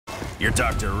You're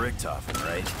Dr. Richtofen,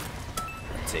 right?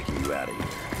 I'm taking you out of here.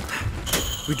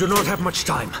 We do not have much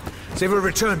time. They will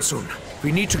return soon.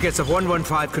 We need to get the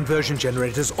 115 conversion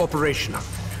generators operational.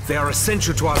 They are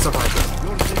essential to our survival.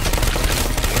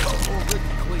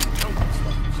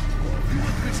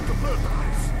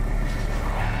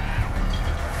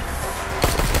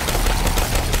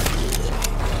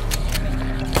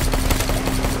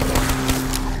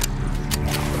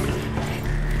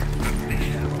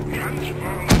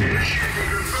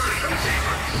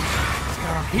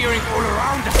 Hearing all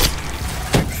around us.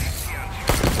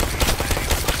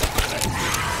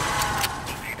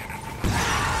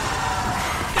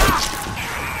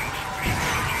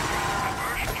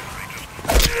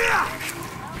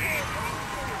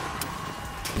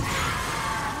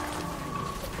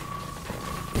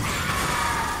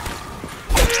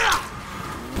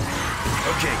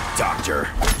 Okay, Doctor.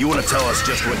 You want to tell us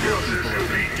just what your people have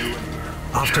been doing?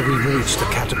 After we reached the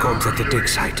catacombs at the dig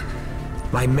site,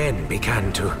 my men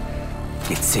began to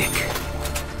get sick.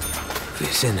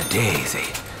 Within a day, they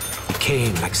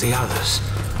became like the others,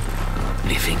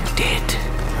 living dead.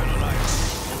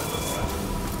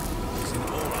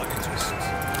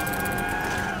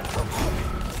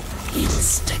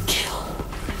 Insta-kill.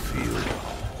 Feel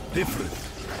different.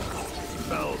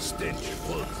 Foul stench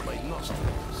floods my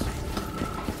nostrils.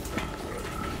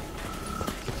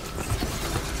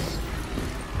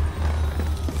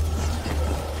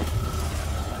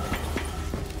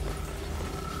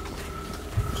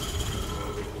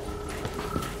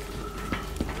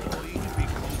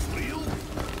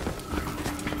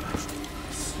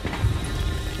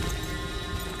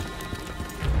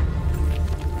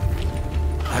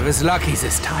 I was lucky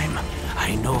this time.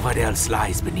 I know what else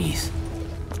lies beneath.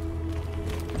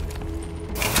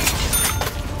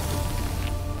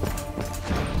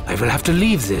 I will have to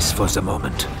leave this for the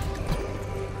moment.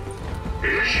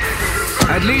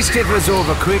 At least it was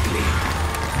over quickly.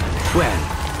 Well,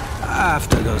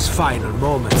 after those final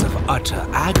moments of utter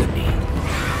agony.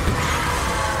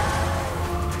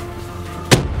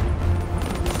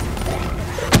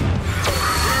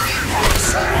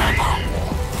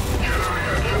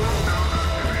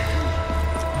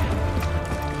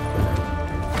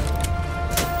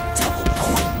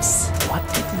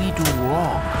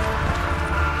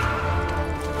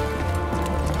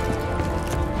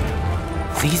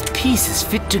 These pieces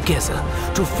fit together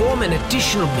to form an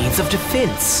additional means of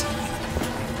defense.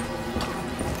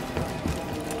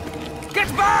 Get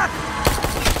back!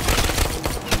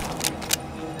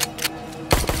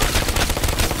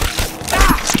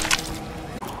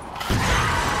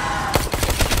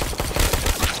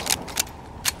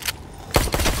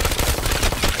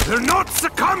 I will not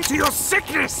succumb to your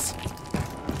sickness!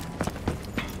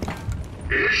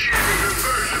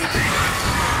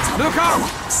 Look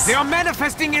out! They are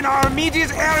manifesting in our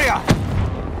immediate area!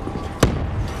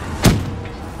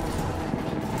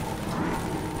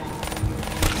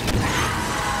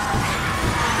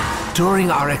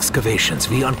 During our excavations,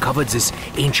 we uncovered this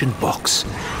ancient box.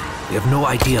 We have no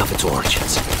idea of its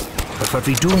origins. But what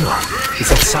we do know is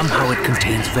that somehow it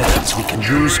contains weapons we can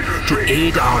use to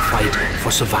aid our fight for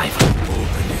survival.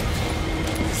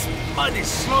 This mud is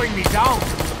slowing me down!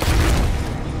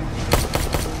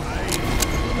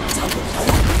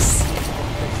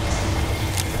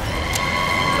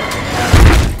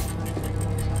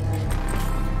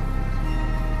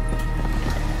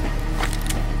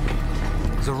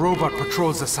 The robot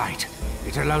patrols the site.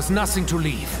 It allows nothing to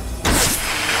leave.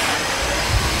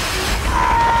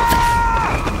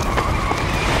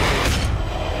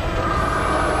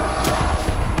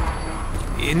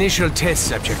 The initial test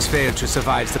subjects failed to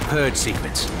survive the purge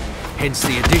sequence, hence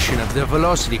the addition of the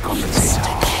velocity compensator.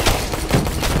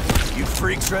 You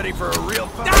freaks ready for a real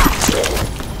fight?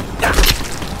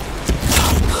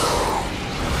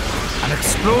 An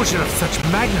explosion of such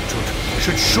magnitude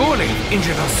should surely have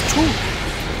injured us too.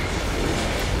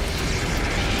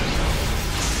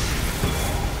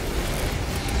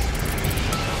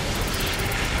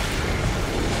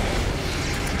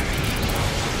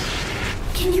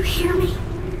 Can you hear me?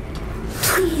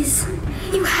 Please,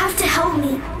 you have to help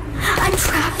me. I'm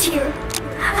trapped here.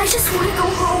 I just want to go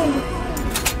home.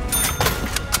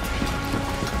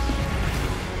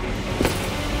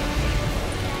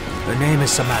 Her name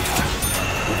is Samantha.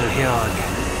 We will hear her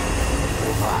again,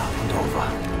 over and over.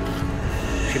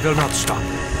 She will not stop.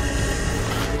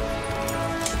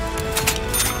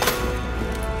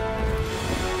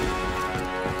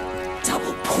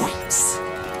 Double points.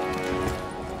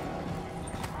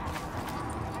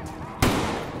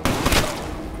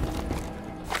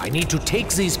 I need to take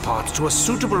these parts to a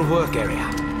suitable work area.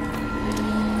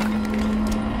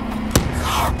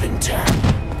 carpenter.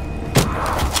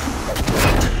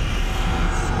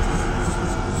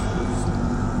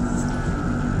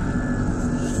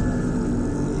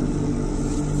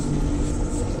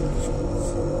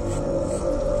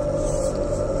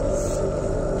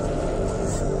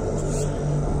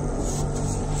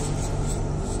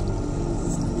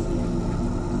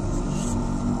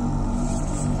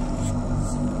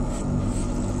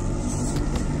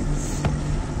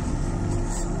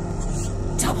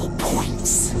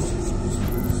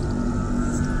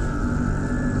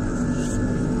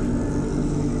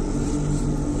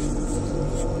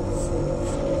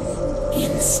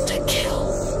 Insta-kill.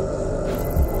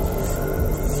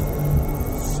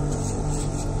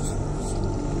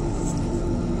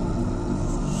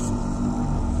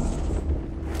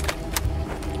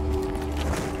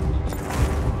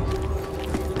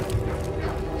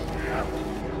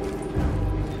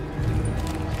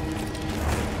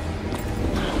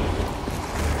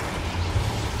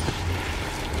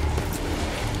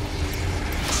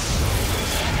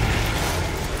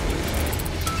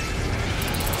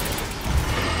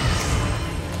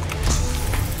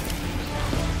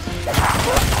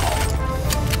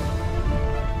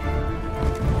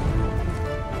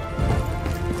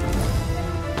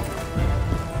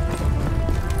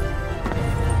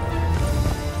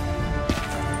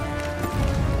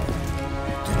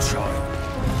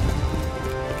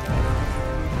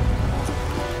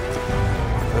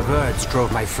 The words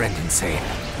drove my friend insane.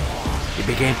 He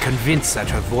became convinced that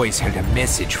her voice held a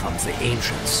message from the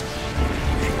ancients.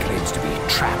 She claims to be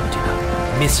trapped in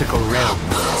a mystical realm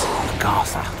known as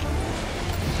Agartha.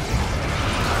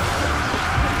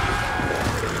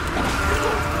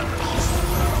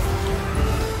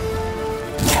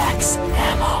 Max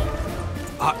ammo.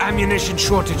 Our ammunition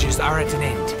shortages are at an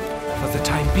end. For the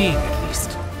time being, at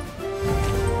least.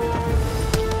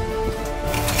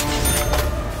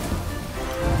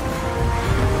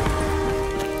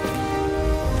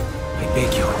 I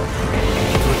beg you.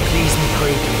 It would please me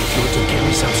greatly if you were to give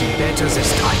me something better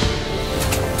this time.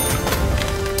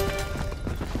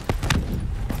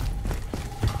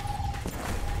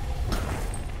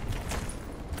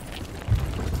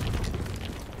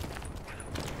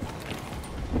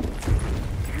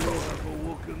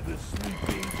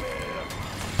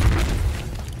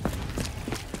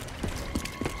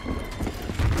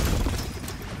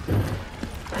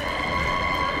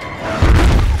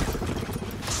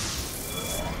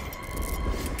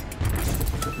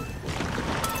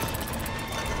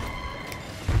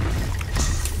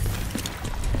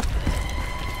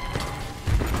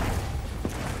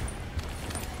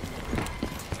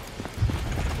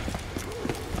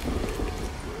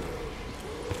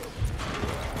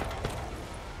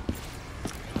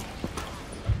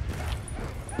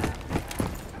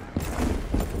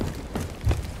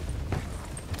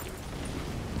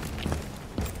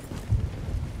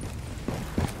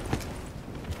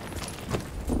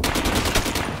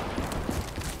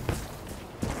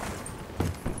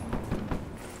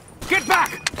 Get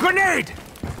back! Grenade!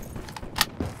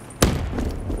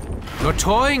 You're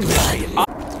toying with me.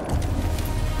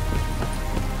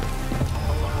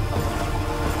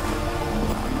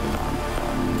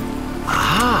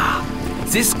 Aha!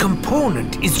 This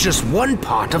component is just one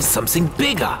part of something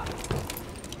bigger.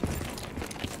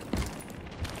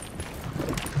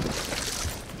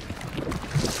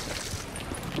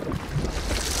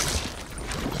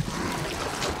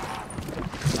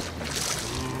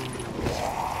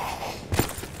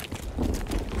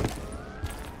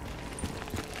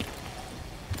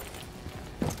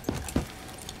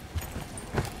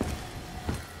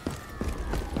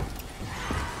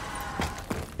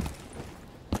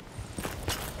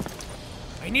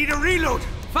 I need a reload!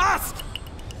 Fast!